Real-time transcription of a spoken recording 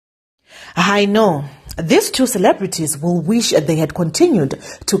I know. These two celebrities will wish they had continued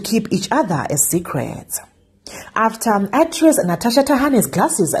to keep each other a secret. After actress Natasha Thahane's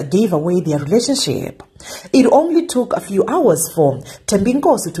glasses gave away their relationship, it only took a few hours for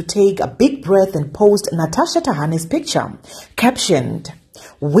Thembinkosi to take a big breath and post Natasha Thahane's picture, captioned,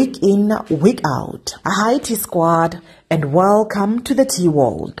 "Week in, week out. Hi Tea Squad, and welcome to the tea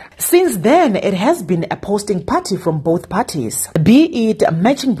world." Since then, it has been a posting party from both parties, be it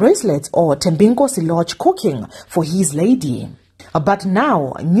matching bracelets or Thembinkosi Lorch cooking for his lady. But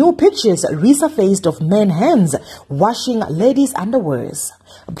now, new pictures resurfaced of men's hands washing ladies' underwears.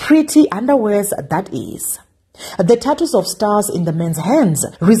 Pretty underwears, that is. The tattoos of stars in the men's hands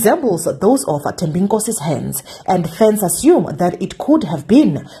resembles those of Thembinkosi's hands, and fans assume that it could have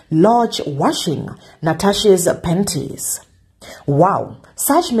been Lorch washing Natasha's panties. Wow,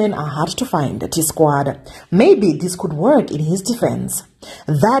 such men are hard to find, T-Squad. Maybe this could work in his defense,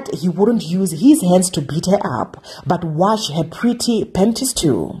 that he wouldn't use his hands to beat her up, but wash her pretty panties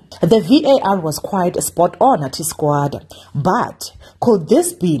too. The VAR was quite spot on, T-Squad. But could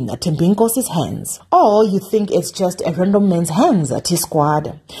this be Thembinkosi's hands? Or you think it's just a random man's hands,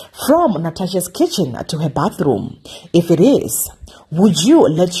 T-Squad? From Natasha's kitchen to her bathroom. If it is, would you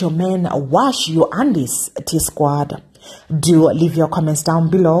let your man wash your undies, T-Squad? Do leave your comments down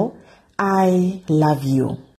below. I love you.